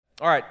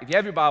All right, if you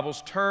have your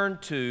Bibles, turn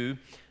to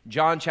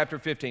John chapter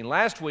 15.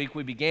 Last week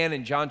we began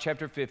in John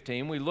chapter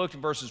 15. We looked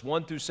at verses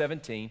 1 through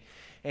 17,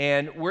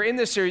 and we're in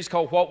this series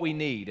called What We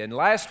Need. And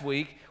last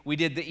week we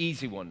did the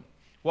easy one.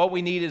 What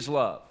we need is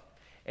love.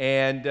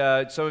 And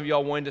some of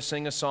y'all wanted to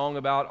sing a song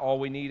about all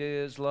we need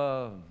is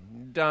love.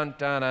 Dun,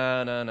 dun,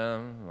 dun, dun,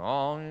 dun.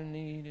 All we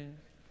need is...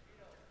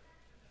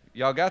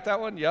 Y'all got that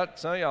one? Yeah,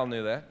 some of y'all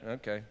knew that.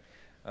 Okay.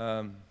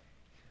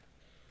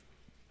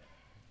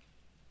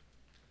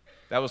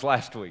 That was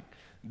last week.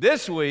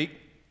 This week,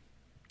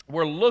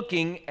 we're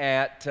looking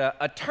at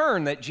a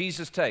turn that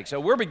Jesus takes. So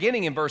we're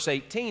beginning in verse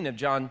 18 of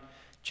John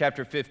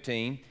chapter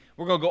 15.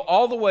 We're going to go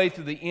all the way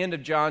through the end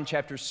of John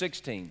chapter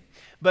 16.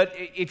 But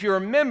if you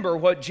remember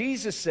what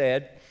Jesus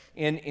said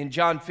in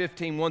John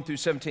 15, 1 through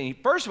 17,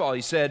 first of all,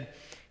 he said,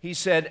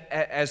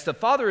 as the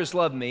Father has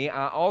loved me,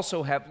 I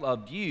also have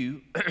loved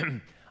you.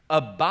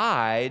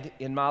 Abide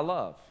in my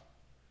love.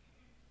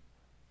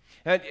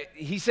 And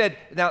he said,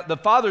 now the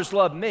Father's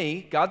loved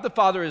me. God the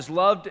Father has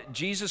loved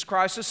Jesus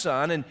Christ the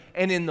Son.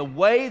 And in the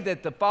way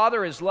that the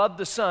Father has loved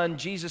the Son,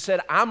 Jesus said,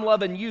 I'm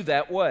loving you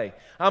that way.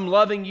 I'm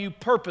loving you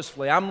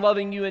purposefully. I'm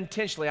loving you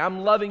intentionally.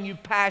 I'm loving you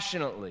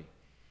passionately.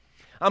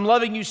 I'm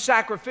loving you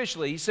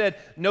sacrificially. He said,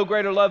 no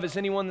greater love is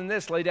anyone than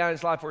this, lay down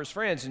his life for his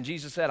friends. And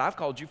Jesus said, I've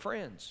called you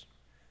friends.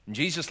 And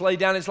Jesus laid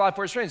down his life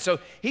for his friends. So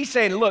he's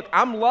saying, look,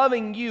 I'm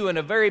loving you in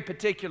a very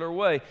particular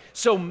way.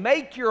 So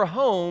make your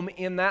home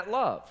in that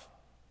love.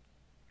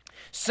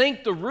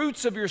 Sink the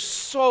roots of your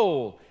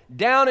soul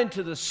down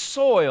into the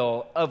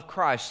soil of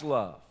Christ's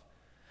love.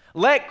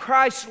 Let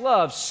Christ's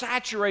love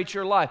saturate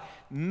your life.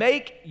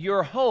 Make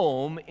your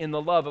home in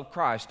the love of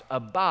Christ.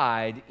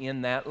 Abide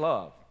in that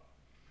love.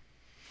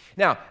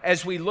 Now,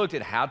 as we looked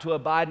at how to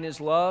abide in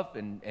his love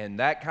and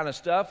that kind of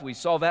stuff, we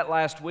saw that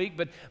last week.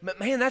 But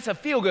man, that's a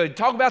feel-good.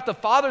 Talk about the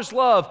Father's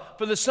love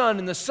for the Son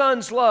and the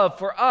Son's love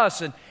for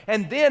us.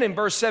 And then in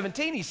verse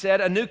 17, he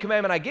said, a new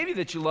commandment I give you,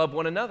 that you love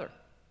one another.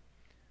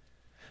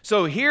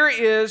 So here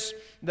is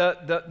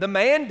the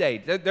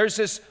mandate. There's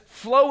this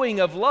flowing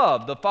of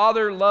love. The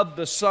Father loved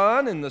the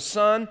Son, and the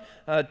Son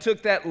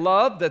took that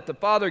love that the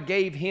Father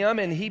gave him,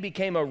 and he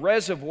became a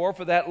reservoir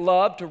for that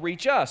love to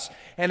reach us.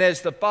 And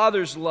as the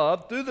Father's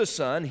love through the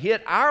Son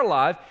hit our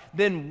life,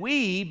 then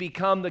we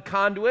become the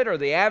conduit or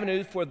the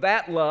avenue for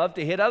that love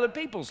to hit other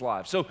people's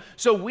lives.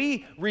 So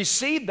we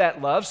receive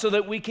that love so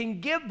that we can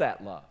give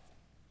that love.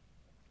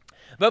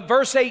 But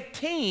verse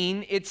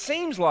 18, it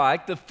seems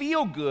like the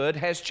feel-good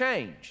has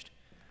changed.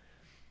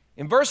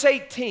 In verse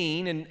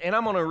 18, and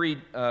I'm going to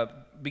read,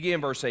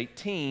 begin verse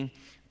 18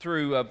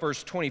 through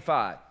verse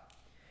 25.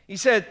 He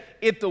said,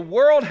 if the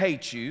world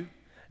hates you,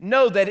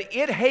 know that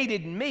it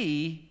hated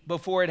me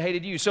before it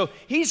hated you. So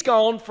he's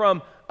gone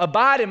from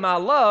abide in my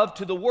love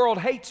to the world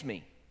hates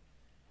me,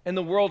 and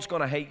the world's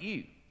going to hate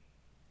you.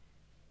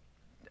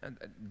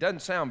 It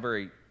doesn't sound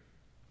very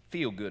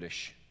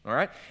feel-goodish. All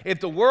right?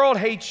 If the world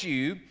hates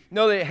you,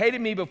 know that it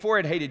hated me before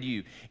it hated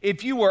you.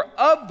 If you were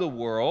of the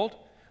world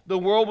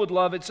would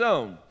love its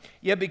own.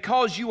 Yet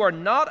because you are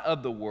not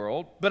of the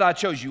world, but I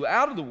chose you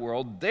out of the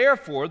world,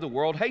 therefore the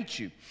world hates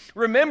you.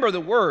 Remember the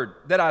word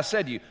that I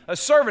said to you, a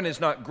servant is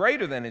not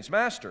greater than his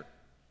master.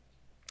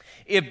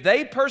 If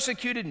they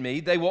persecuted me,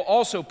 they will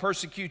also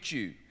persecute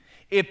you.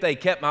 If they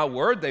kept my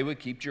word, they would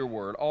keep your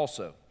word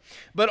also.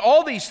 But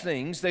all these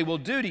things they will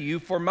do to you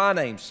for my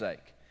name's sake,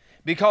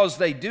 because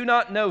they do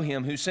not know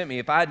him who sent me.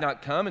 If I had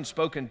not come and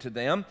spoken to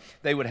them,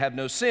 they would have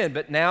no sin,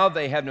 but now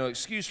they have no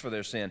excuse for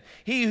their sin.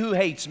 He who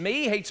hates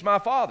me hates my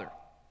Father.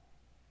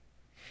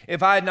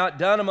 If I had not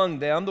done among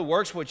them the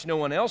works which no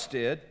one else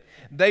did,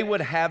 they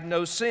would have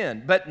no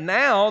sin. But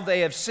now they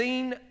have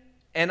seen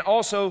and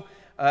also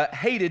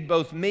hated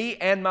both me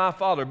and my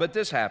Father. But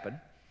this happened,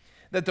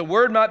 that the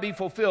word might be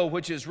fulfilled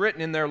which is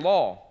written in their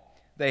law.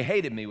 They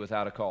hated me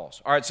without a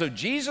cause. All right, so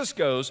Jesus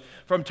goes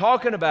from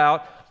talking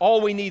about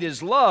all we need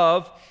is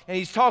love, and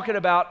he's talking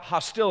about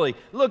hostility.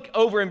 Look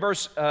over in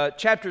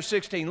chapter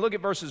 16. Look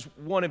at verses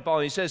 1 and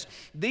following. He says,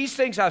 these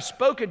things I've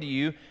spoken to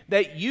you,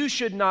 that you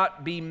should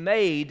not be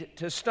made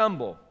to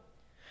stumble.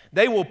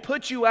 They will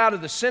put you out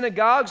of the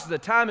synagogues. The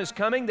time is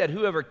coming that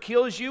whoever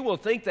kills you will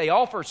think they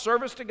offer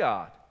service to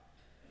God.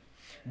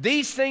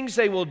 These things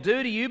they will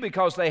do to you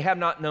because they have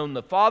not known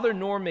the Father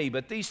nor me.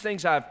 But these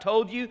things I have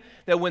told you,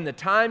 that when the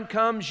time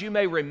comes you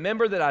may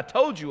remember that I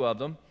told you of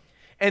them.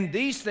 And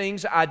these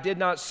things I did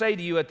not say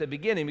to you at the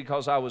beginning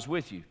because I was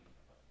with you.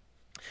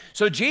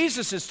 So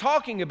Jesus is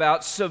talking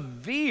about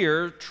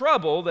severe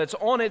trouble that's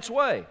on its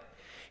way.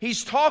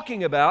 He's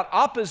talking about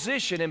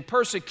opposition and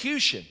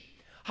persecution,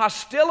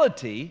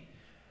 hostility,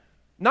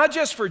 not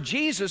just for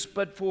Jesus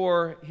but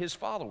for his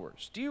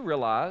followers. Do you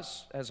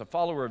realize, as a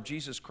follower of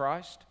Jesus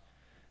Christ,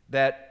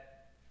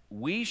 that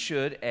we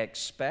should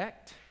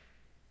expect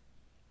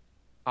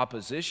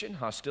opposition,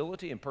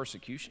 hostility, and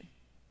persecution?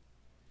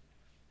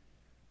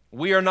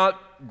 We are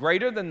not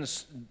greater than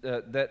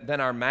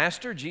our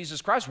Master,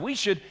 Jesus Christ. We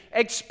should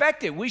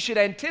expect it. We should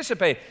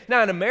anticipate it.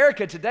 Now, in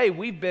America today,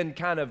 we've been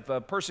kind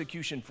of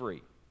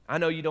persecution-free. I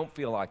know you don't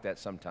feel like that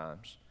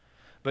sometimes.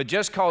 But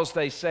just because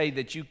they say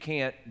that you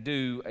can't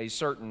do a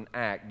certain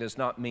act does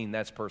not mean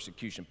that's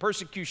persecution.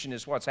 Persecution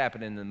is what's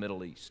happening in the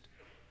Middle East.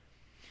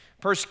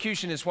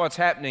 Persecution is what's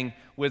happening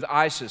with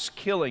ISIS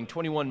killing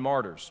 21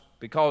 martyrs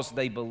because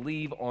they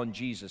believe on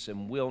Jesus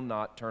and will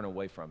not turn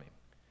away from him.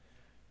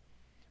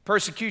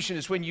 Persecution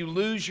is when you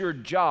lose your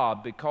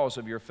job because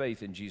of your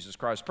faith in Jesus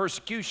Christ.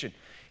 Persecution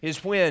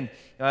is when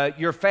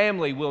your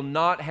family will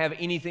not have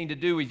anything to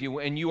do with you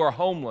and you are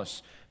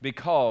homeless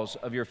because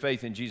of your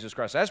faith in Jesus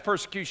Christ. That's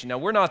persecution. Now,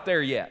 we're not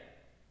there yet.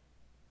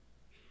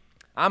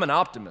 I'm an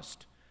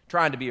optimist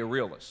trying to be a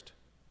realist.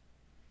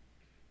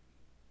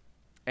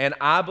 And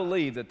I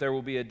believe that there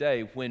will be a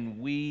day when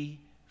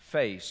we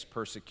face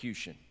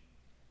persecution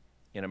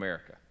in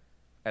America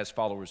as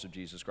followers of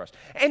Jesus Christ.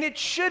 And it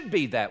should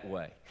be that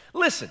way.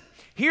 Listen,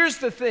 here's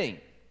the thing.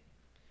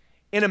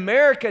 In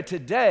America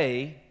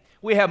today,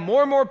 we have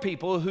more and more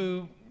people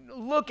who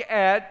look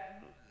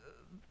at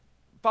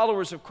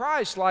followers of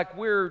Christ like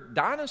we're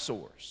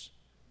dinosaurs.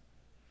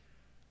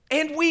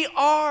 And we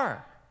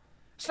are.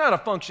 It's not a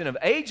function of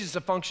age, it's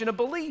a function of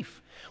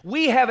belief.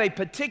 We have a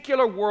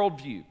particular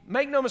worldview.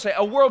 Make no mistake,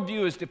 a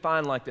worldview is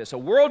defined like this. A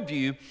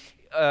worldview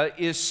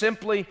is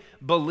simply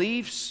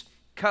beliefs,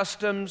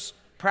 customs,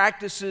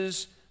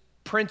 practices,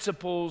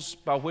 principles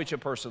by which a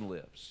person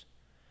lives.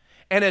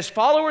 And as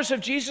followers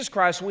of Jesus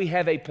Christ, we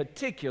have a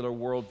particular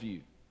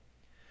worldview.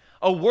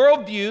 A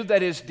worldview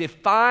that is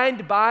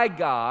defined by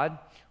God,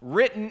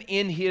 written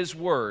in His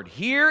Word.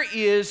 Here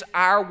is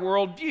our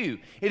worldview.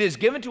 It is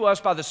given to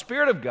us by the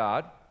Spirit of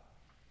God,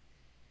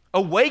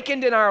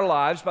 awakened in our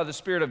lives by the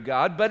Spirit of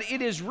God, but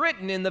it is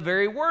written in the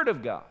very Word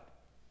of God.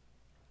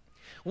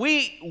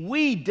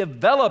 We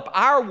develop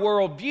our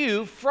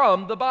worldview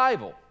from the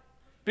Bible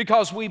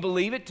because we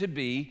believe it to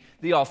be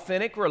the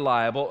authentic,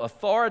 reliable,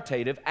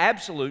 authoritative,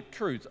 absolute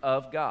truth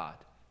of God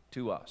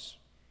to us.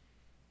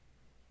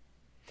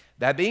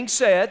 That being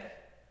said,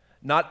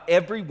 not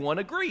everyone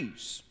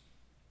agrees.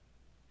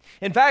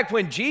 In fact,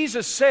 when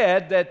Jesus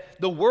said that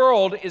the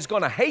world is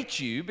going to hate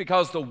you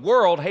because the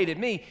world hated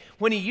me,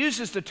 when He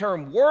uses the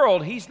term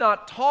world, He's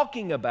not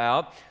talking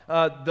about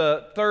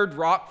the third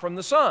rock from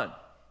the sun.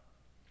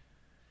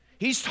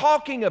 He's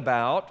talking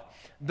about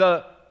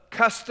the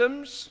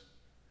customs,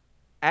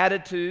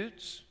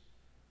 attitudes,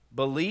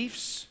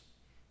 beliefs,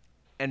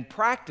 and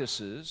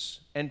practices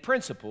and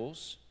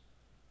principles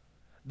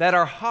that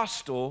are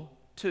hostile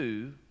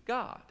to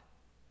God.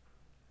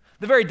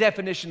 The very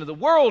definition of the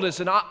world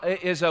is a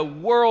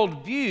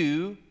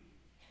worldview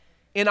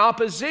in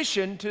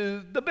opposition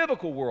to the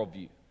biblical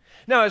worldview.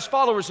 Now, as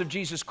followers of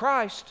Jesus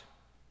Christ,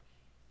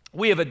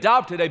 we have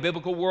adopted a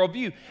biblical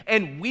worldview,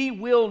 and we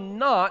will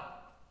not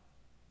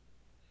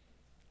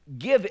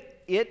give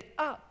it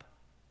up.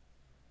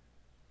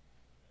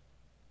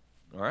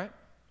 All right?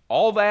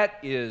 All that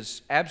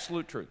is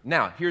absolute truth.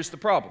 Now, here's the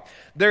problem.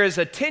 There is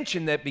a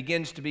tension that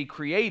begins to be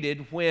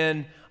created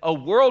when a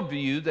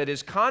worldview that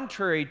is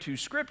contrary to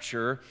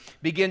Scripture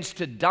begins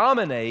to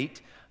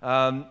dominate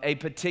a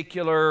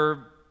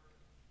particular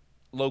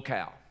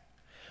locale.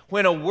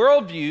 When a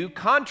worldview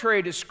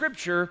contrary to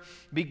Scripture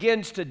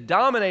begins to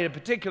dominate a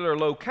particular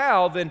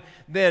locale,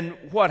 then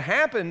what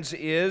happens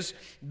is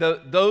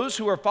those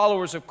who are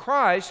followers of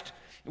Christ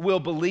will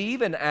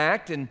believe and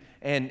act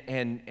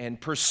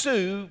and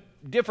pursue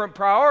different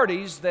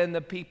priorities than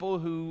the people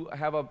who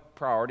have a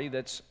priority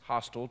that's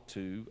hostile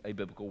to a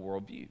biblical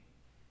worldview.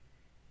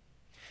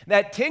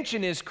 That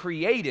tension is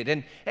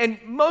created, and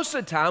most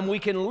of the time we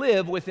can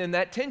live within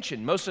that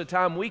tension. Most of the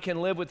time we can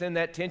live within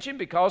that tension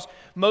because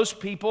most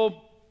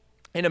people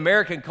in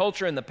American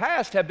culture in the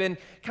past have been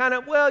kind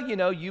of, well, you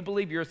know, you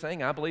believe your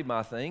thing, I believe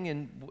my thing,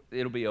 and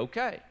it'll be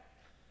okay.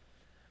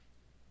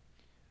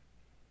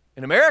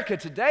 In America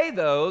today,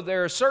 though,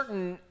 there are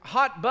certain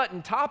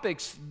hot-button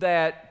topics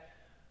that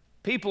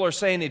people are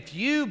saying, if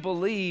you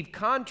believe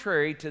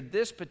contrary to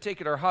this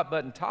particular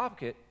hot-button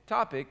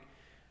topic,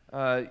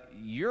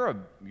 you're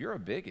a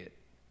bigot.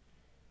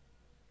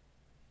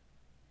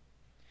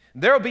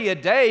 There'll be a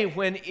day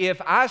when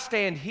if I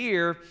stand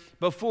here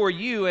before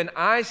you and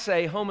I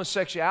say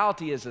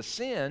homosexuality is a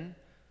sin,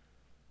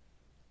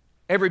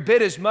 every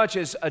bit as much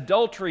as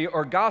adultery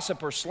or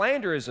gossip or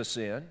slander is a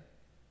sin,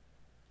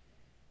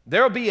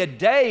 there'll be a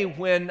day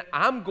when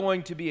I'm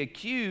going to be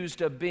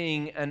accused of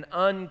being an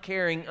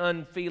uncaring,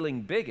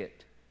 unfeeling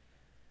bigot.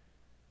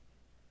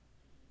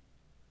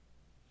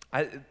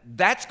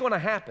 That's going to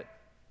happen.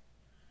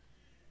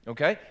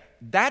 Okay?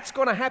 That's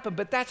going to happen,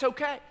 but that's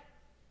okay.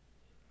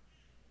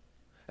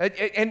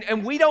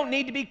 And we don't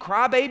need to be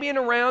crybabying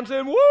around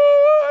saying, what?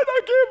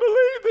 I can't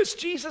believe this.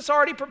 Jesus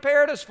already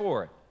prepared us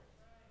for it.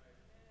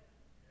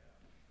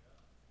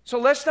 So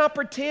let's not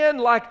pretend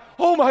like,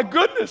 oh my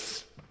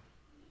goodness,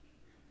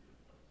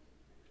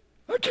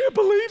 I can't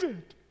believe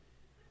it.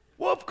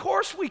 Well, of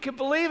course we can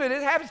believe it.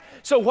 It happens.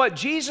 So what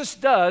Jesus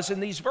does in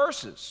these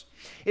verses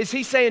is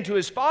He's saying to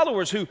His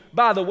followers who,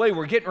 by the way,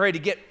 were getting ready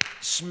to get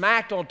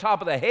smacked on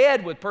top of the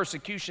head with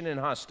persecution and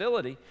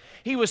hostility,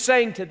 He was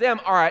saying to them,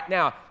 all right,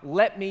 now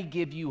let me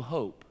give you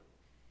hope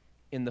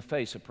in the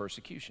face of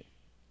persecution.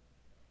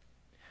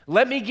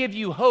 Let me give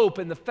you hope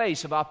in the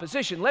face of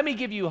opposition. Let me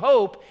give you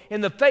hope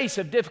in the face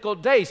of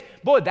difficult days.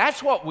 Boy,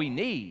 that's what we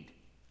need.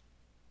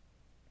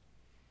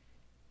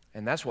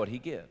 And that's what he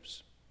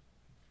gives.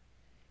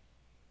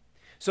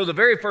 So the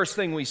very first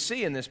thing we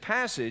see in this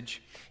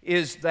passage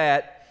is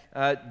that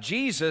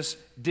Jesus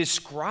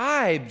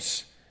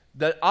describes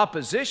the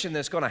opposition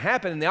that's going to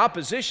happen and the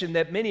opposition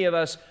that many of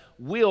us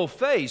will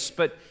face.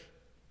 But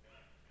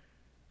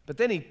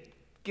then he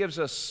gives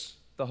us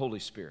the Holy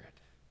Spirit.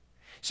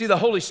 See, the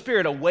Holy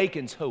Spirit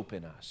awakens hope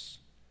in us.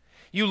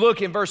 You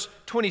look in verse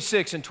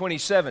 26 and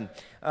 27,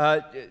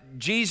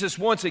 Jesus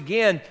once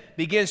again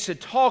begins to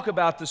talk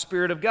about the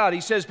Spirit of God.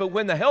 He says, but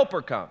when the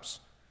Helper comes.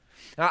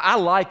 Now, I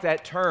like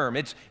that term.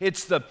 It's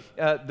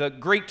the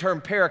Greek term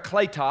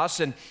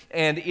parakletos,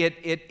 and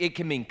it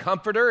can mean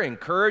comforter,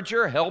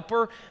 encourager,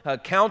 helper,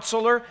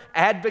 counselor,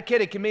 advocate.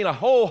 It can mean a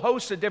whole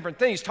host of different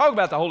things. Talk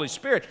about the Holy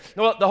Spirit.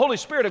 Well, the Holy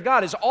Spirit of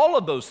God is all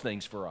of those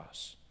things for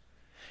us.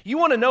 You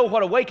want to know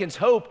what awakens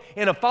hope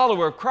in a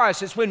follower of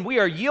Christ? It's when we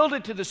are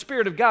yielded to the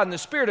Spirit of God, and the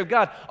Spirit of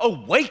God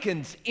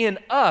awakens in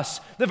us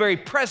the very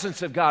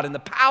presence of God and the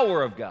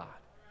power of God.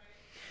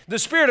 The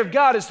Spirit of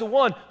God is the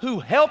one who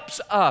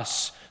helps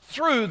us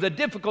through the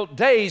difficult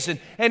days.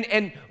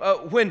 And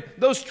when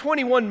those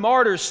 21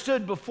 martyrs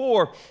stood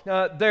before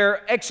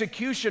their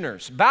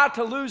executioners, about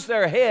to lose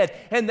their head,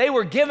 and they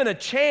were given a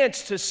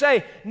chance to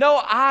say,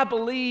 no, I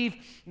believe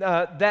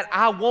that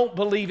I won't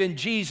believe in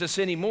Jesus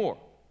anymore.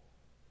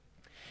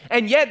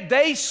 And yet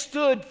they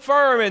stood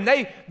firm and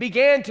they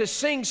began to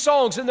sing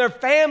songs, and their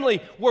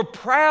family were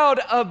proud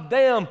of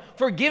them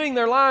for giving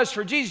their lives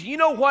for Jesus. You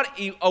know what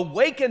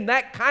awakened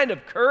that kind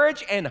of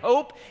courage and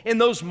hope in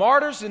those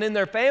martyrs and in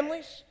their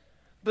families?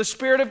 The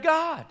Spirit of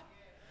God.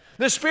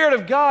 The Spirit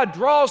of God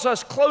draws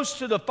us close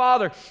to the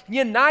Father,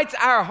 unites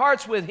our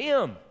hearts with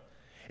Him.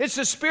 It's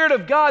the Spirit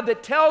of God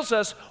that tells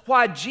us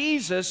why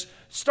Jesus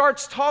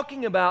starts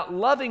talking about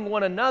loving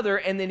one another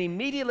and then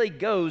immediately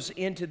goes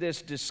into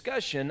this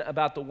discussion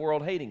about the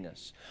world hating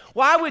us.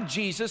 Why would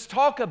Jesus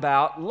talk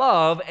about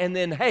love and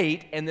then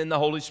hate and then the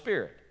Holy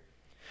Spirit?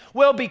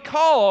 Well,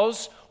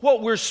 because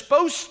what we're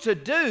supposed to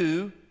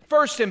do,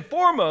 first and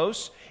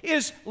foremost,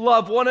 is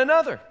love one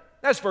another.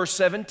 That's verse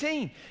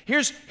 17.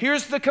 Here's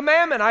the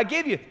commandment I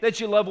give you,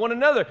 that you love one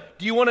another.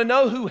 Do you want to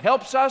know who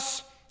helps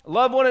us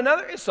love one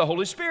another? It's the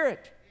Holy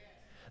Spirit.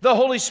 The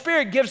Holy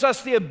Spirit gives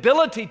us the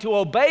ability to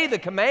obey the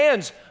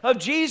commands of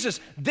Jesus.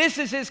 This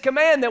is His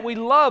command, that we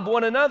love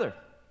one another.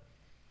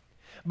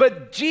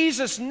 But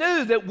Jesus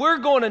knew that we're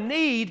going to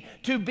need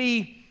to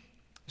be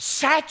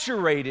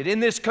saturated in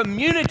this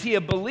community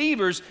of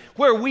believers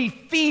where we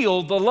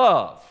feel the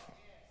love,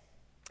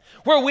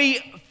 where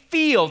we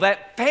feel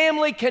that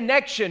family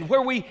connection,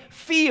 where we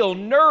feel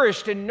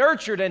nourished and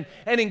nurtured and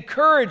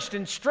encouraged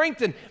and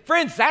strengthened.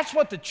 Friends, that's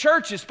what the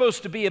church is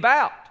supposed to be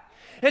about.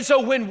 And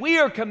so when we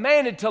are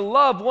commanded to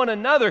love one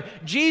another,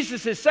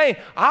 Jesus is saying,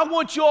 I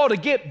want you all to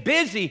get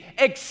busy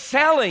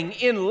excelling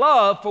in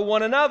love for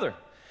one another.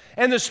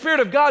 And the Spirit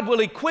of God will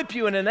equip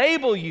you and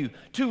enable you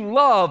to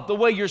love the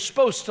way you're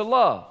supposed to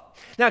love.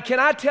 Now, can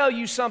I tell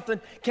you something?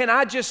 Can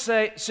I just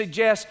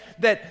suggest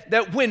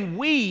that when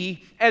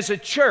we as a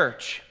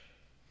church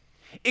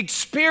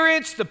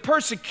experience the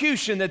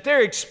persecution that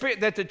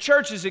the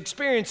church is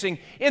experiencing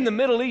in the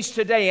Middle East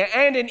today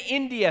and in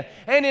India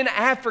and in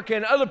Africa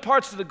and other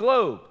parts of the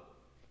globe,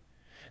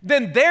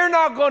 then they're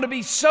not going to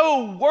be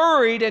so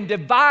worried and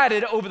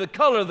divided over the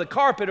color of the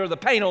carpet or the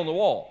paint on the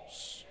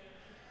walls.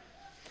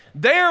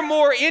 They're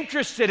more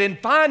interested in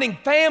finding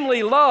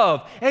family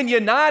love and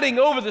uniting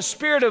over the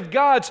Spirit of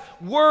God's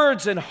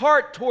words and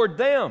heart toward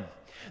them.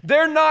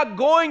 They're not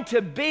going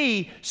to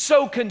be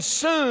so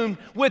consumed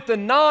with the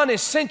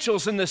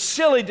non-essentials and the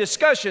silly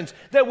discussions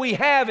that we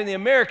have in the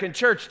American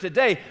church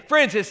today.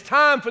 Friends, it's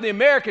time for the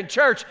American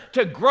church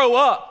to grow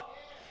up.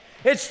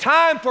 It's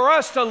time for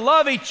us to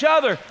love each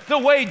other the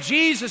way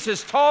Jesus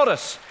has taught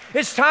us.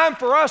 It's time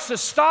for us to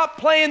stop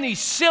playing these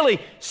silly,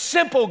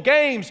 simple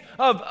games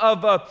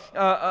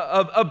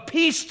of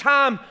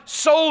peacetime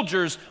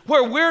soldiers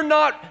where we're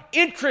not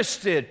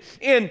interested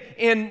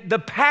in the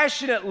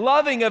passionate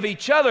loving of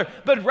each other,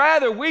 but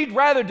rather we'd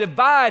rather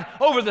divide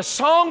over the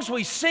songs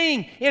we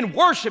sing in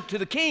worship to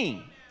the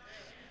King.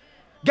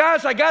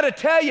 Guys, I got to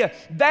tell you,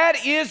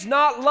 that is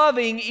not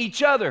loving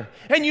each other.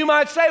 And you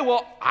might say,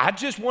 well, I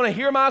just want to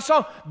hear my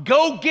song.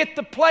 Go get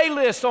the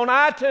playlist on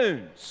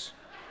iTunes.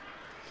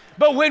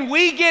 But when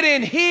we get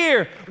in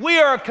here, we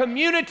are a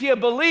community of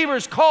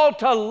believers called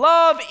to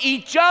love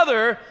each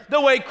other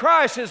the way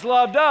Christ has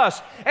loved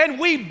us. And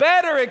we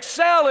better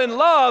excel in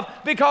love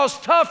because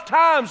tough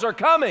times are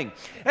coming.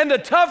 And the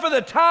tougher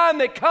the time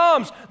that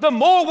comes, the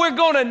more we're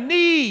going to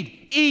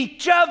need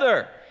each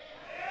other.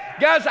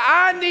 Guys,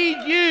 I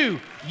need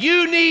you.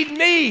 You need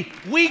me.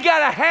 We got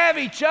to have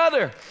each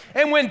other.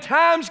 And when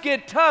times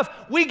get tough,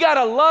 we got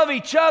to love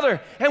each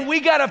other. And we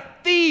got to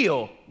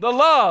feel the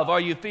love. Are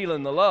you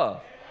feeling the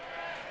love?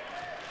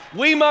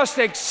 We must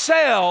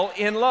excel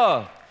in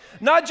love.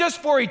 Not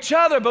just for each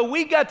other, but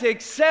we got to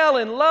excel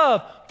in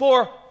love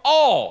for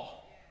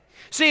all.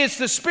 See, it's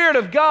the Spirit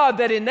of God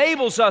that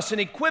enables us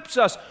and equips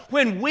us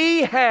when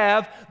we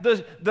have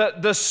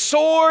the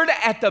sword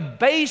at the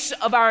base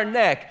of our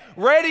neck,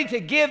 ready to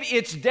give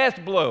its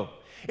death blow.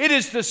 It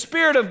is the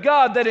Spirit of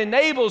God that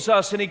enables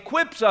us and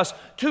equips us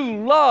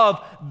to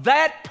love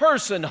that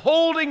person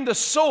holding the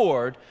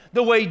sword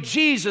the way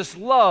Jesus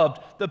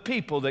loved the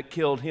people that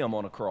killed him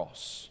on a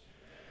cross.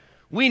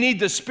 We need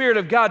the Spirit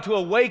of God to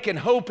awaken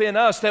hope in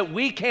us that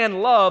we can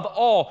love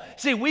all.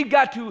 See, we've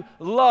got to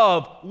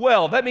love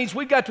well. That means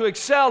we've got to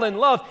excel in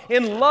love,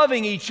 in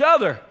loving each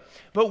other.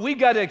 But we've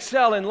got to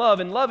excel in love,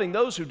 in loving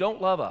those who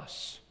don't love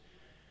us.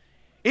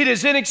 It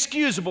is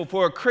inexcusable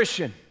for a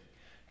Christian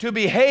to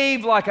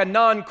behave like a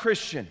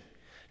non-Christian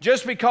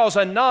just because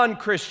a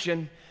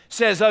non-Christian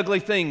says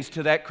ugly things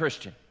to that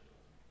Christian.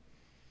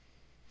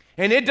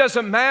 And it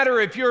doesn't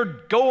matter if you're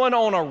going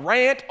on a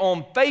rant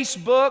on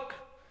Facebook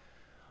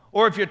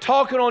or if you're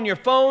talking on your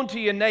phone to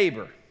your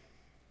neighbor.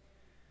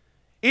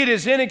 It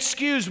is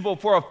inexcusable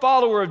for a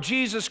follower of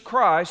Jesus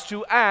Christ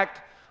to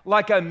act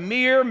like a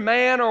mere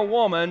man or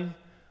woman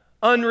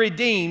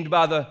unredeemed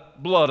by the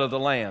blood of the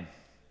Lamb.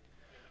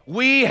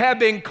 We have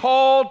been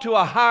called to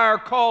a higher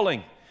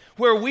calling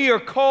where we are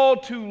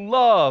called to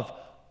love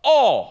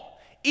all,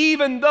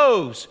 even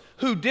those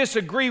who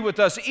disagree with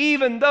us,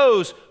 even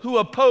those who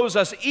oppose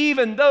us,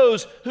 even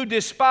those who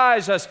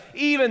despise us,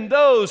 even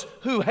those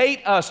who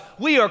hate us.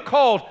 We are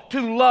called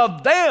to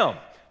love them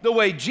the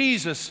way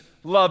Jesus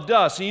loved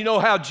us. And you know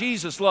how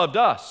Jesus loved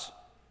us?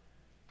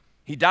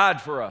 He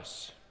died for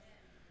us.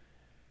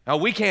 Now,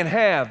 we can't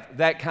have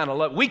that kind of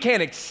love. We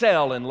can't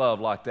excel in love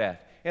like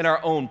that in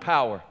our own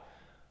power.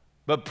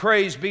 But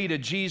praise be to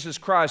Jesus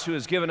Christ, who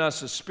has given us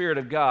the Spirit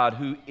of God,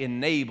 who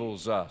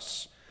enables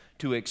us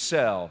to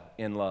excel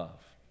in love.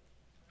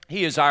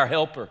 He is our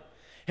helper,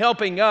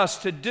 helping us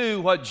to do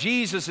what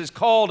Jesus has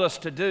called us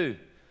to do,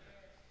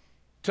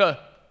 to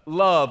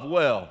love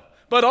well,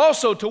 but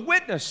also to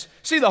witness.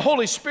 See, the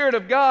Holy Spirit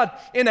of God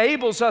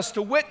enables us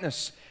to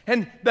witness.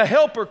 And the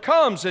helper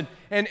comes,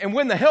 and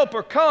when the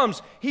helper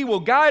comes, he will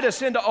guide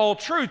us into all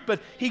truth,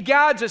 but he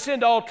guides us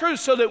into all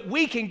truth so that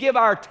we can give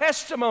our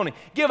testimony,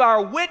 give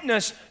our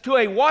witness to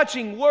a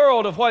watching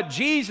world of what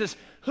Jesus,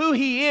 who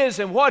he is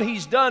and what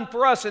he's done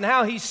for us and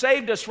how he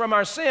saved us from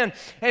our sin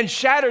and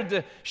shattered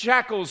the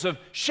shackles of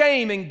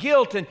shame and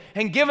guilt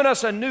and given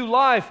us a new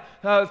life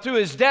through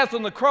his death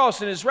on the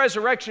cross and his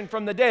resurrection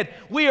from the dead.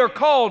 We are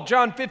called,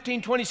 John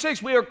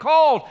 15:26, we are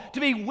called to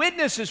be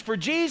witnesses for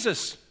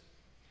Jesus.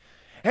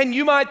 And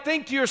you might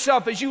think to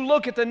yourself, as you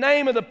look at the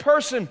name of the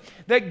person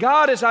that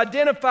God has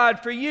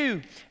identified for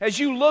you, as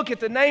you look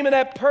at the name of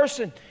that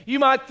person, you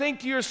might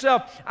think to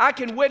yourself, I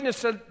can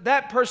witness to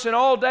that person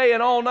all day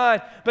and all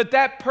night, but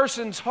that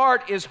person's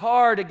heart is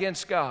hard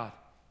against God.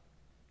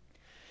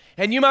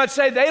 And you might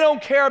say, they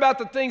don't care about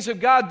the things of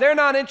God. They're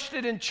not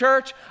interested in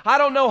church. I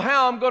don't know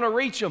how I'm going to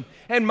reach them.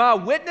 And my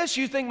witness,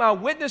 you think my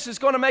witness is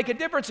going to make a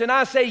difference? And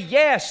I say,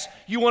 yes.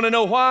 You want to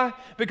know why?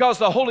 Because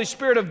the Holy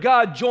Spirit of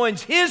God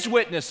joins his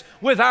witness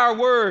with our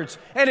words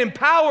and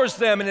empowers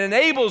them and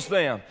enables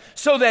them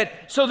so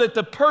that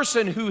the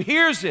person who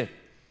hears it,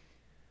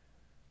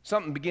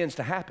 something begins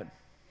to happen.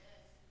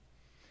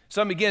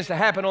 Something begins to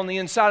happen on the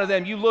inside of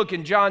them. You look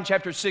in John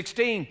chapter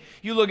 16,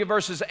 you look at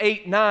verses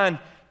 8, 9,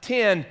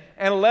 10,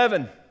 and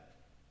 11.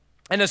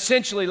 And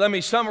essentially, let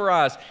me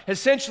summarize.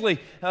 Essentially,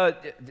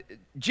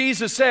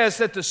 Jesus says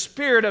that the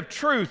Spirit of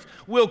truth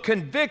will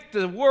convict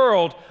the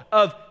world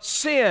of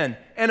sin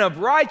and of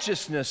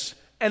righteousness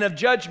and of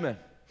judgment.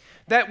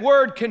 That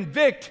word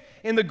convict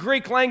in the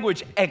Greek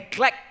language,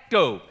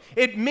 eklekto,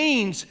 it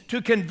means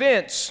to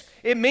convince.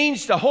 It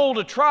means to hold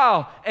a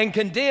trial and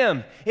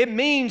condemn. It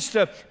means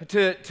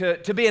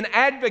to be an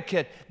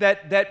advocate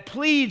that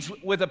pleads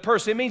with a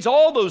person. It means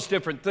all those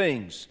different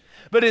things.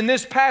 But in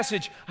this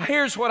passage,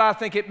 here's what I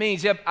think it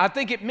means. I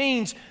think it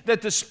means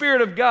that the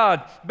Spirit of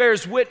God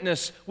bears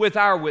witness with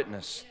our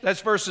witness.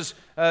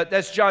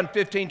 That's John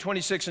 15,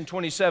 26 and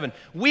 27.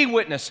 We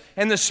witness,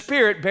 and the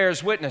Spirit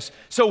bears witness.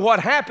 So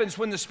what happens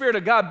when the Spirit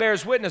of God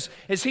bears witness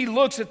is he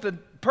looks at the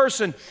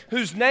person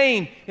whose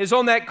name is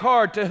on that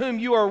card to whom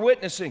you are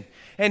witnessing.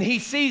 And he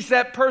sees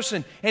that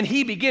person, and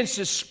he begins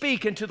to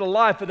speak into the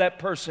life of that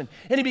person.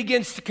 And he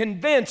begins to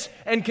convince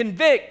and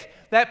convict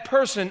that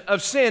person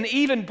of sin,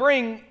 even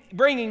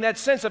bringing that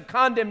sense of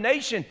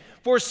condemnation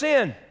for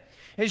sin.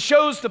 It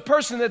shows the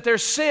person that their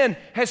sin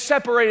has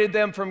separated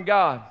them from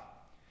God.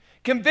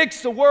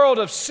 Convicts the world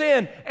of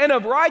sin and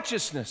of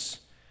righteousness.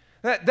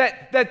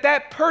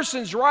 That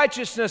person's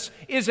righteousness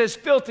is as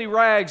filthy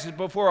rags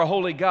before a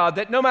holy God,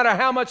 that no matter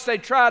how much they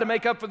try to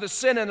make up for the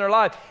sin in their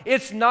life,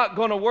 it's not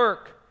going to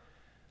work.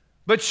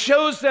 But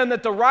shows them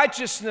that the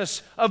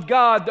righteousness of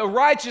God, the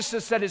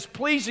righteousness that is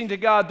pleasing to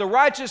God, the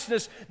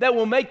righteousness that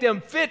will make them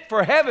fit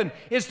for heaven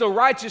is the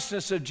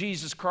righteousness of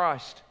Jesus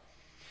Christ.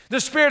 The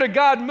Spirit of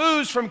God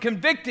moves from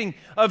convicting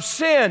of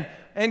sin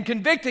and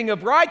convicting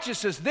of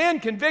righteousness,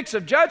 then convicts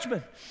of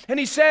judgment. And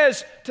he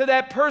says to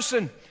that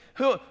person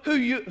to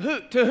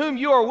whom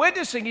you are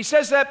witnessing, he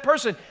says to that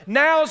person,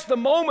 now's the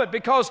moment,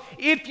 because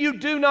if you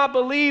do not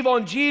believe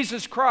on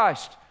Jesus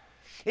Christ,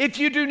 If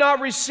you do not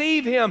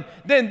receive him,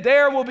 then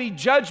there will be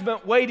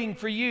judgment waiting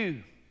for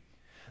you.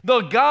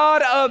 The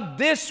God of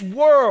this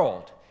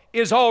world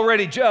is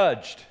already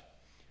judged.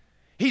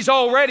 He's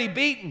already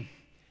beaten,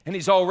 and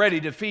he's already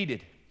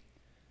defeated.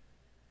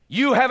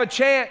 You have a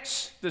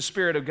chance, the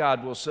Spirit of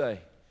God will say,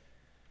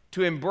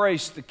 to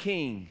embrace the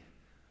King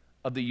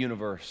of the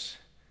universe,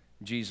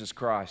 Jesus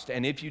Christ.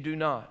 And if you do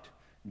not,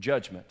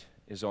 judgment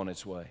is on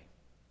its way.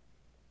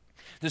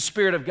 The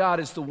Spirit of God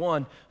is the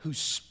one who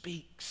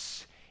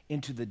speaks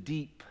into the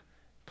deep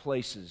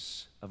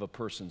places of a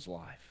person's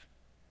life.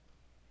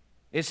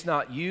 It's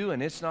not you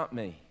and it's not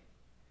me.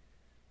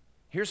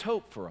 Here's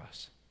hope for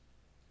us.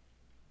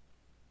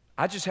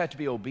 I just have to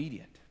be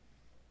obedient.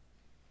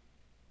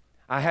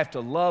 I have to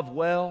love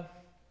well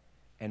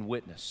and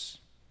witness.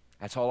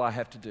 That's all I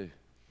have to do.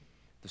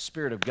 The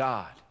Spirit of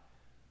God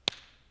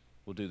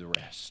will do the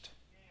rest.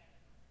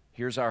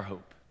 Here's our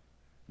hope.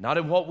 Not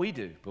in what we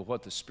do, but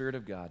what the Spirit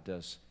of God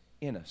does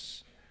in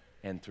us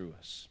and through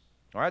us.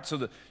 All right, so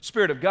the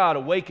Spirit of God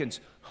awakens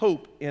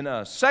hope in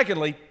us.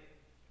 Secondly,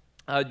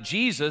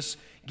 Jesus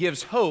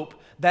gives hope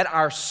that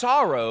our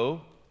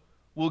sorrow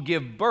will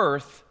give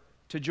birth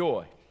to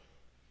joy.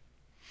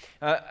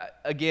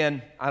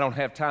 Again, I don't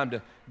have time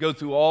to go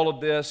through all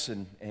of this,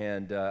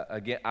 and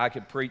again, I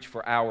could preach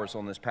for hours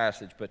on this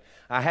passage, but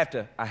I have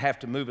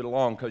to move it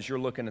along because you're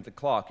looking at the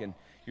clock and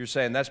you're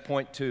saying that's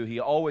point 2. He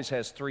always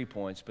has 3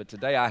 points, but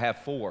today I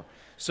have 4.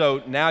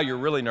 So now you're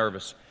really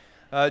nervous.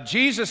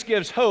 Jesus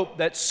gives hope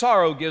that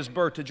sorrow gives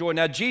birth to joy.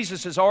 Now,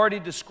 Jesus has already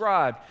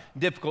described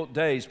difficult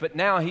days, but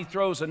now he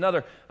throws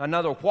another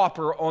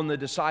whopper on the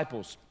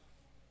disciples.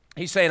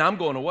 He's saying, I'm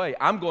going away,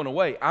 I'm going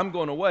away, I'm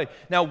going away.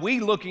 Now,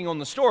 we looking on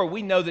the story,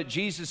 we know that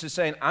Jesus is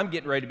saying, I'm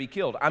getting ready to be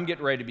killed, I'm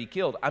getting ready to be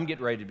killed, I'm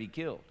getting ready to be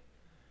killed.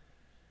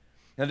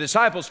 And the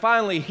disciples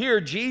finally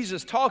hear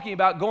Jesus talking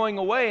about going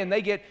away, and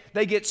they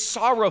get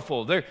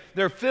sorrowful.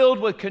 They're filled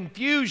with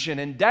confusion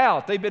and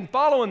doubt. They've been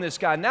following this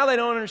guy. Now they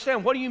don't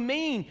understand. What do you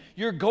mean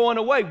you're going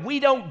away?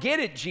 We don't get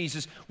it,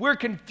 Jesus. We're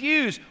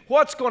confused.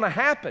 What's going to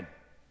happen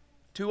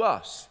to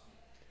us?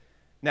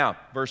 Now,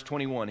 verse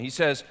 21, he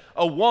says,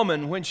 a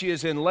woman, when she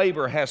is in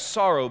labor, has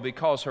sorrow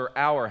because her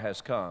hour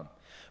has come.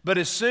 But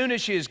as soon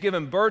as she has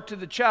given birth to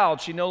the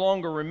child, she no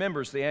longer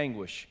remembers the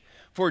anguish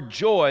for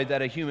joy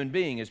that a human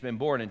being has been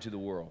born into the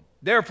world.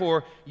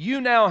 Therefore,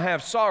 you now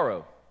have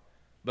sorrow,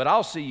 but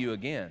I'll see you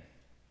again,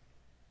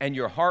 and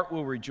your heart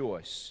will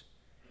rejoice,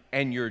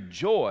 and your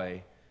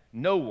joy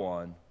no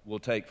one will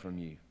take from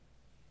you.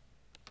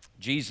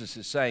 Jesus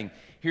is saying,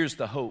 here's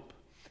the hope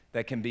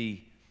that can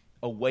be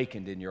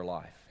awakened in your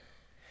life.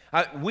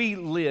 We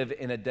live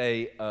in a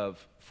day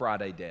of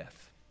Friday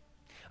death,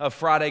 of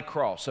Friday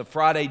cross, of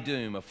Friday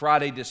doom, of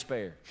Friday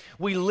despair.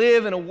 We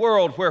live in a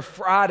world where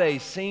Friday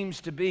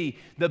seems to be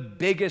the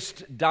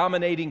biggest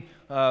dominating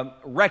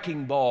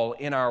wrecking ball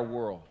in our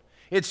world.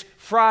 It's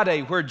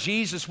Friday where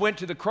Jesus went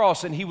to the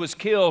cross and he was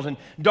killed, and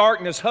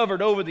darkness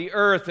hovered over the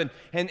earth,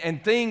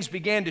 and things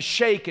began to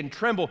shake and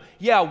tremble.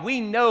 Yeah,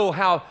 we know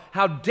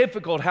how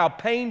difficult, how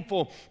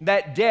painful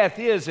that death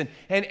is,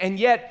 and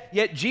yet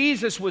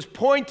Jesus was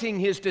pointing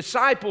his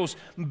disciples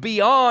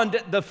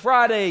beyond the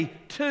Friday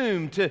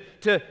tomb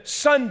to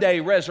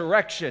Sunday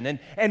resurrection,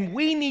 and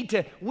we need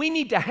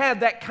to have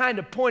that kind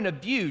of point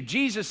of view.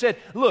 Jesus said,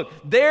 look,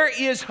 there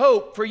is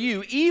hope for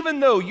you, even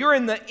though you're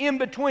in the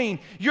in-between.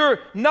 You're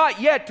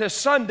not yet to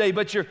Sunday,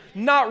 but you're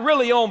not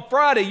really on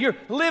Friday. You're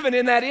living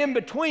in that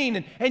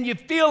in-between, and you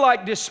feel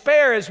like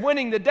despair is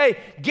winning the day.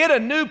 Get a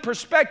new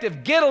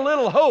perspective. Get a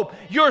little hope.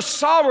 Your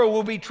sorrow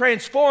will be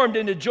transformed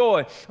into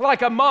joy.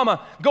 Like a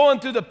mama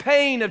going through the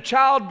pain of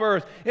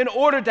childbirth in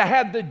order to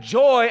have the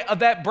joy of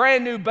that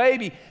brand new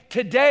baby.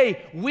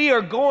 Today, we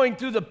are going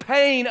through the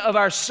pain of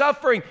our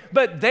suffering,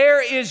 but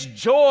there is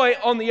joy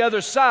on the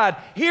other side.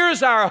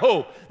 Here's our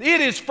hope.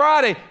 It is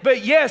Friday,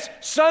 but yes,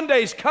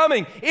 Sunday's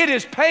coming. It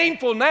is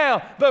painful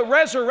now, but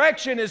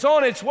resurrection is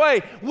on its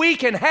way. We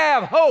can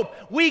have hope.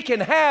 We can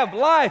have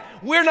life.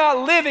 We're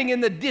not living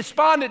in the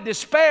despondent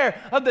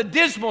despair of the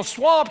dismal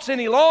swamps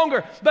any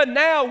longer, but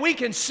now we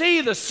can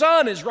see the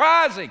sun is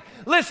rising.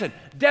 Listen,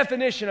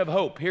 definition of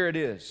hope, here it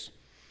is.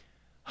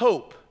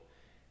 Hope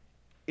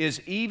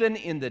is even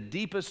in the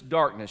deepest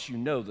darkness, you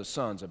know the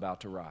sun's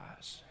about to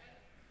rise.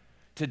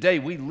 Today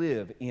we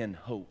live in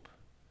hope.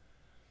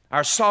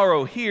 Our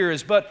sorrow here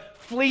is but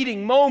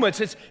fleeting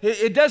moments.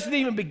 It doesn't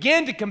even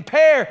begin to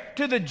compare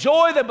to the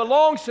joy that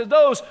belongs to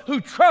those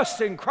who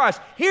trust in Christ.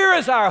 Here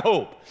is our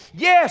hope.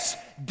 Yes,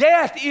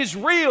 death is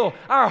real.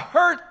 Our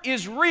hurt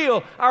is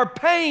real. Our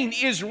pain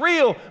is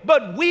real.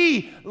 But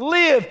we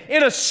live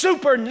in a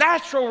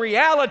supernatural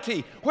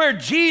reality where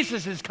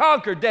Jesus has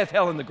conquered death,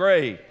 hell, and the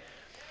grave.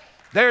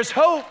 There's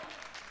hope.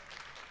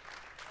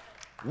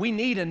 We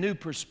need a new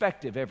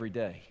perspective every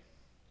day.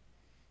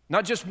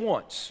 Not just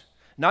once.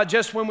 Not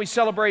just when we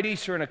celebrate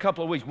Easter in a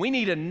couple of weeks. We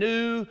need a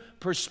new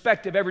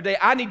perspective every day.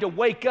 I need to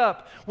wake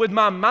up with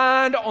my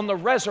mind on the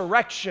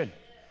resurrection.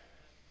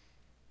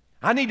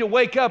 I need to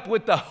wake up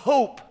with the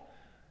hope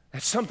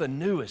that something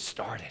new has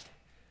started.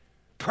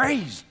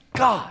 Praise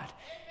God.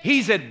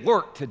 He's at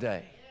work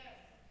today.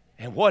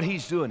 And what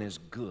He's doing is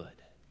good.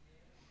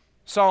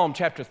 Psalm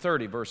chapter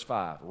 30, verse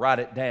 5. Write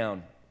it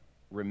down.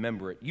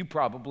 Remember it. You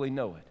probably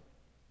know it.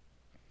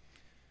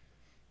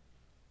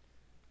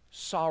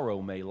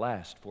 Sorrow may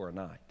last for a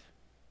night,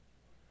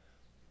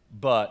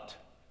 but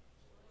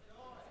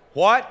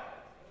what?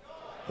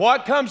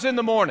 What comes in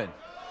the morning?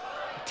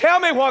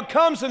 Tell me what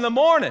comes in the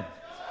morning.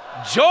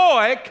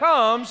 Joy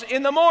comes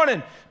in the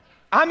morning.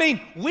 I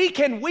mean, we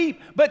can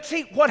weep, but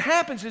see, what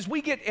happens is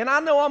we get, and I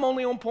know I'm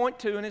only on point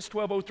 2 and it's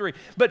 12:03,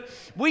 but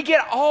we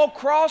get all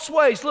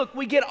crossways. Look,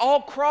 we get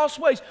all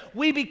crossways.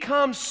 We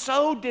become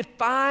so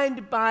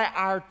defined by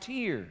our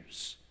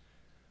tears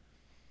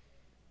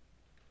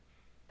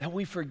that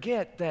we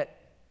forget that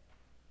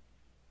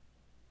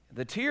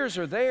the tears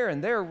are there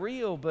and they're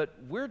real, but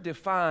we're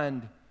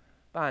defined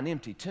by an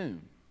empty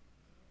tomb.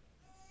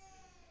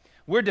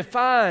 We're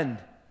defined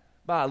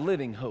by a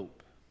living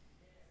hope.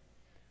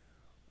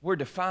 We're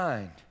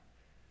defined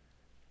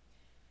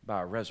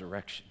by a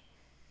resurrection.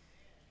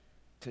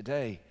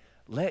 Today,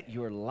 let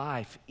your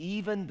life,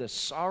 even the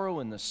sorrow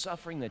and the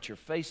suffering that you're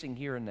facing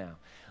here and now,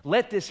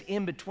 let this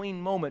in-between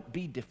moment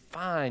be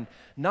defined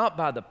not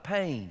by the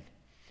pain,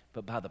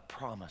 but by the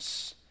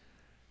promise.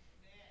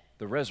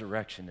 The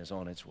resurrection is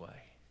on its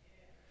way.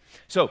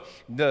 So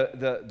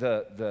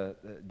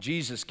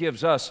Jesus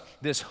gives us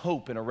this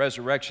hope in a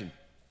resurrection.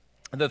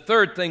 The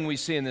third thing we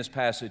see in this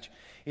passage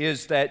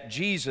is that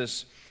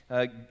Jesus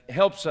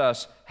helps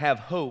us have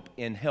hope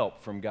in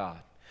help from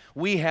God.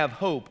 We have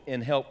hope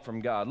in help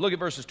from God. Look at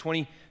verses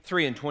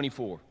 23 and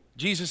 24.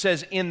 Jesus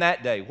says, in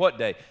that day, what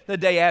day? The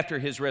day after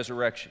His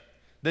resurrection,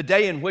 the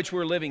day in which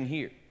we're living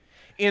here.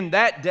 In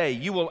that day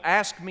you will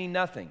ask me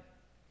nothing.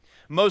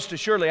 Most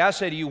assuredly, I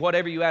say to you,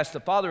 whatever you ask the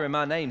Father in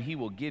my name, He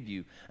will give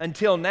you.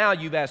 Until now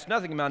you've asked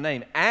nothing in my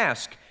name.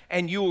 Ask,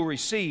 and you will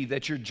receive,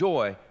 that your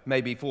joy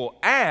may be full.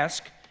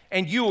 Ask,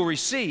 and you will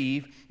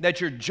receive,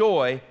 that your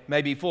joy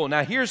may be full.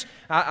 Now here's,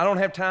 I don't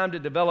have time to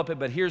develop it,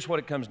 but here's what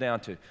it comes down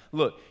to.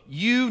 Look,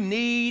 you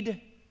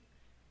need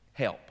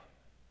help.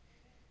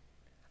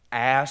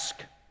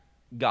 Ask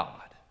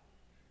God,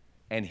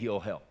 and He'll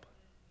help.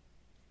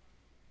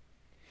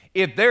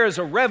 If there is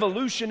a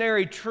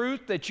revolutionary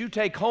truth that you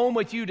take home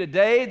with you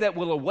today that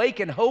will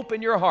awaken hope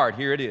in your heart,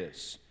 here it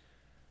is.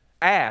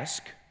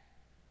 Ask,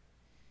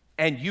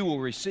 and you will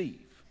receive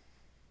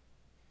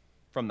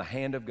from the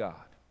hand of God.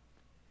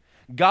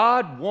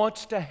 God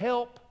wants to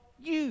help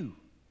you.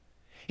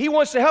 He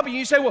wants to help you.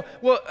 You say,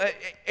 well,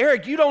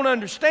 Eric, you don't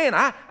understand.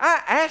 I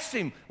asked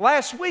Him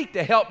last week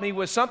to help me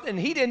with something, and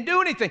He didn't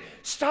do anything.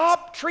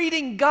 Stop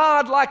treating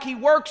God like He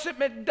works at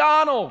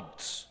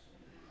McDonald's.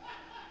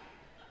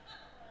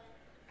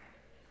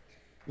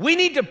 We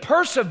need to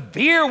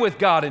persevere with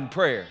God in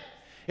prayer.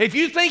 If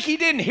you think He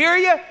didn't hear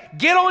you,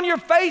 get on your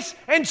face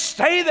and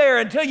stay there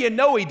until you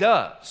know He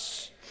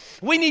does.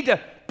 We need to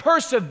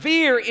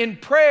persevere in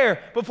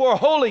prayer before a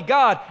holy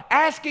God,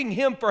 asking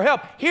Him for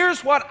help.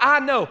 Here's what I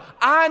know.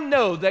 I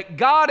know that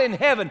God in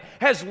heaven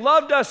has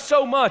loved us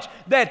so much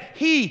that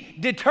He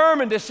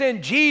determined to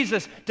send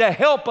Jesus to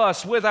help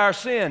us with our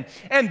sin.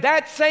 And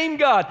that same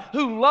God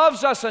who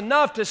loves us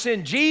enough to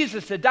send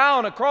Jesus to die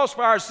on a cross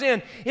for our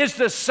sin is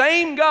the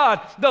same God,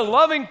 the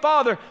loving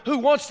Father, who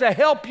wants to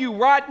help you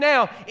right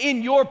now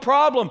in your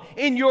problem,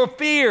 in your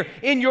fear,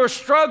 in your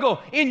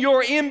struggle, in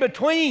your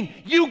in-between.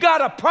 You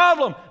got a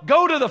problem.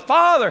 Go to the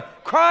Father,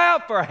 cry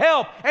out for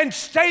help, and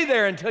stay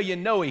there until you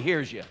know He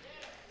hears you.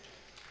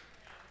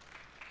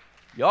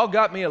 Y'all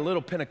got me a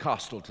little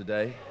Pentecostal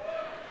today.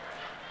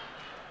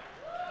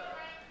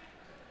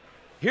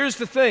 Here's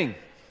the thing.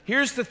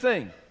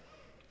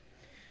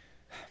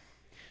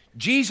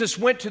 Jesus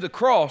went to the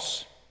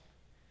cross,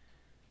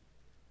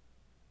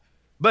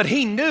 but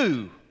He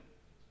knew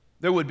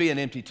there would be an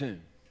empty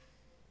tomb.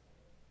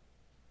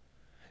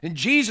 And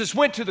Jesus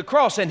went to the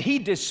cross and He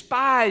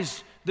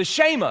despised the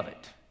shame of it.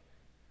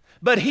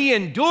 But He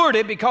endured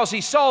it because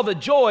He saw the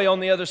joy on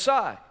the other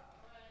side.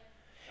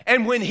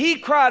 And when He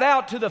cried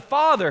out to the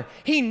Father,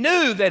 He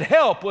knew that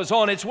help was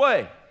on its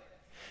way.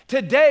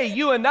 Today,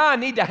 you and I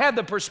need to have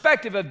the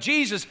perspective of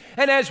Jesus.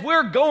 And as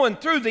we're going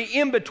through the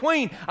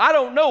in-between, I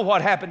don't know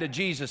what happened to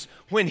Jesus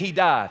when He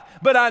died.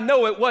 But I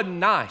know it wasn't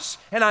nice.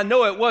 And I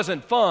know it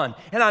wasn't fun.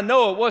 And I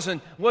know it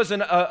wasn't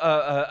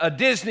a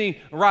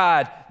Disney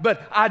ride.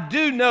 But I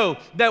do know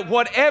that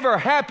whatever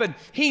happened,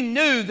 He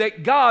knew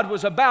that God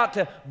was about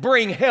to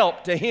bring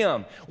help to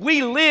Him.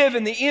 We live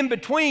in the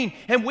in-between,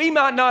 and we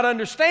might not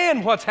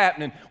understand what's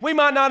happening. We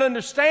might not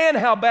understand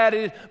how bad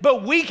it is,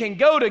 but we can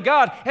go to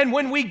God. And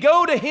when we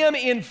go to Him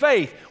in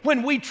faith,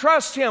 when we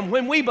trust Him,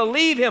 when we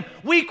believe Him,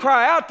 we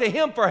cry out to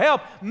Him for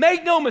help.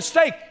 Make no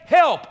mistake,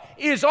 help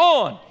is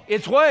on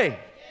its way.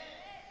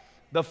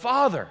 The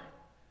Father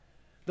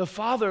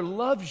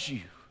loves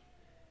you.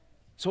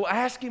 So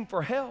ask Him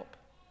for help.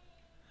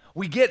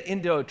 We get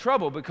into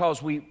trouble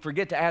because we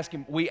forget to ask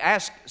Him. We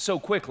ask so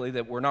quickly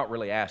that we're not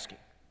really asking.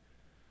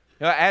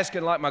 You know,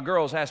 asking like my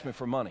girls ask me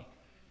for money.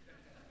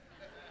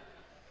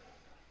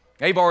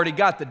 They've already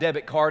got the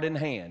debit card in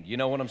hand. You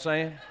know what I'm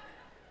saying?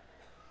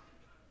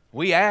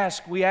 We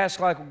ask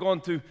like we're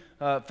going through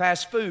a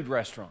fast food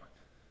restaurant.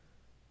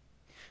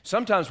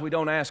 Sometimes we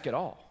don't ask at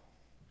all.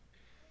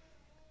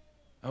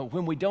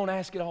 When we don't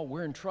ask at all,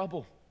 we're in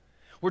trouble.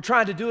 We're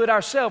trying to do it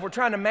ourselves. We're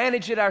trying to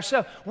manage it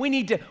ourselves. We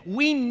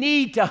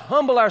need to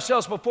humble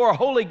ourselves before a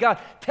holy God.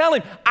 Tell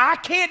Him, I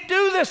can't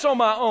do this on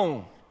my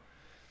own.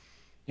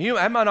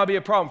 That might not be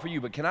a problem for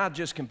you, but can I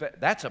just confess?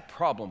 That's a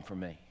problem for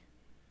me.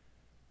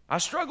 I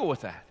struggle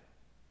with that.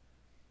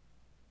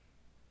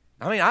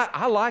 I mean,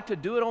 I like to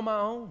do it on my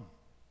own.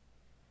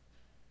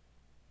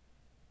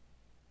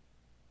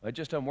 It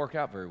just doesn't work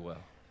out very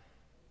well.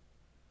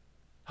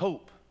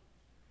 Hope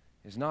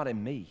is not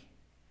in me.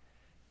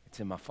 It's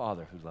in my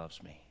Father who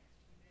loves me.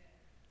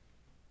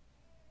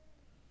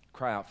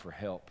 Cry out for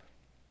help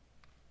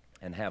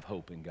and have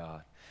hope in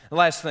God. The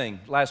last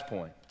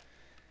point.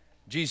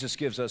 Jesus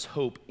gives us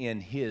hope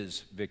in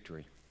His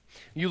victory.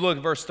 You look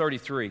at verse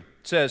 33. It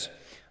says,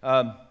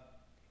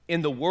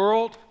 in the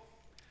world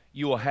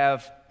you will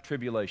have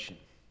tribulation,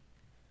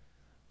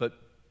 but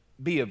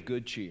be of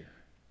good cheer.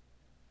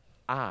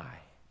 I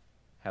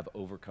have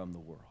overcome the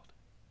world.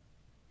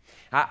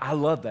 I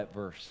love that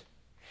verse.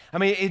 I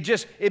mean,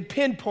 it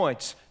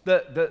pinpoints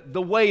the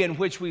way in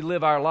which we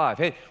live our life.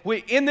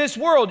 In this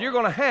world, you're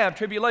going to have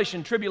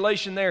tribulation.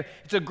 Tribulation there,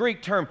 it's a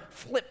Greek term,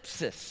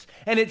 thlipsis,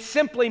 and it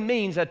simply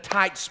means a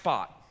tight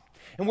spot.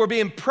 And we're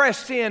being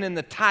pressed in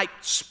the tight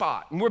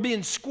spot, and we're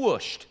being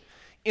squished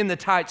in the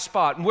tight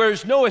spot, and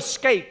there's no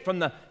escape from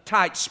the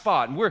tight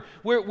spot, and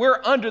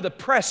we're under the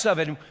press of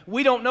it, and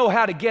we don't know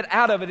how to get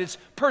out of it. It's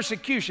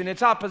persecution,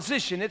 it's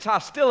opposition, it's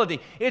hostility,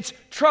 it's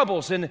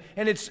troubles, and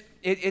it's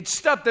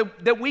stuff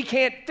that we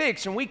can't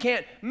fix, and we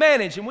can't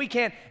manage, and we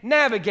can't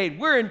navigate.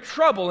 We're in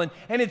trouble, and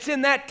it's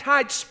in that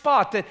tight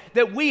spot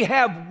that we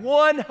have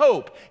one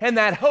hope, and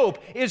that hope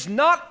is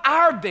not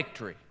our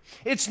victory.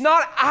 It's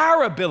not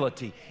our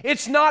ability.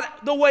 It's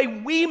not the way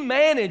we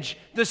manage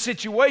the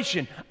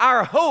situation.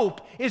 Our hope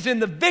is in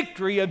the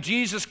victory of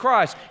Jesus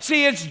Christ.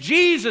 See, it's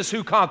Jesus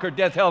who conquered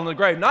death, hell, and the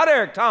grave, not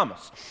Eric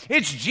Thomas.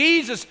 It's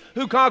Jesus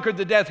who conquered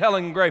the death, hell,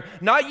 and the grave,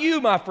 not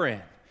you, my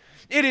friend.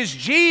 It is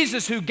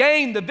Jesus who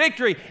gained the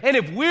victory. And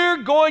if we're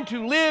going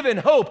to live in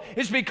hope,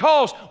 it's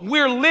because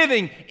we're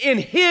living in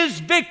His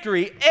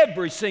victory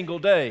every single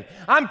day.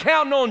 I'm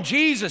counting on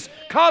Jesus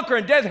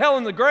conquering death, hell,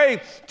 and the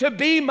grave to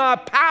be my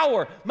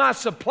power, my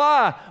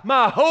supply,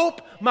 my hope,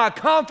 my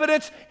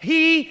confidence.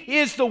 He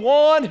is the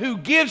one who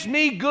gives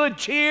me good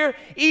cheer,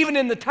 even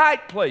in the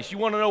tight place. You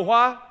want to know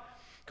why?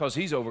 Because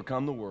He's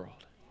overcome the world.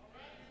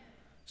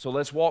 So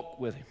let's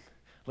walk with Him.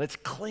 Let's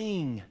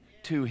cling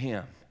to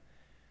Him.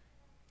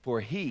 For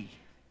He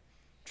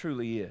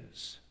truly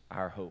is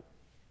our hope.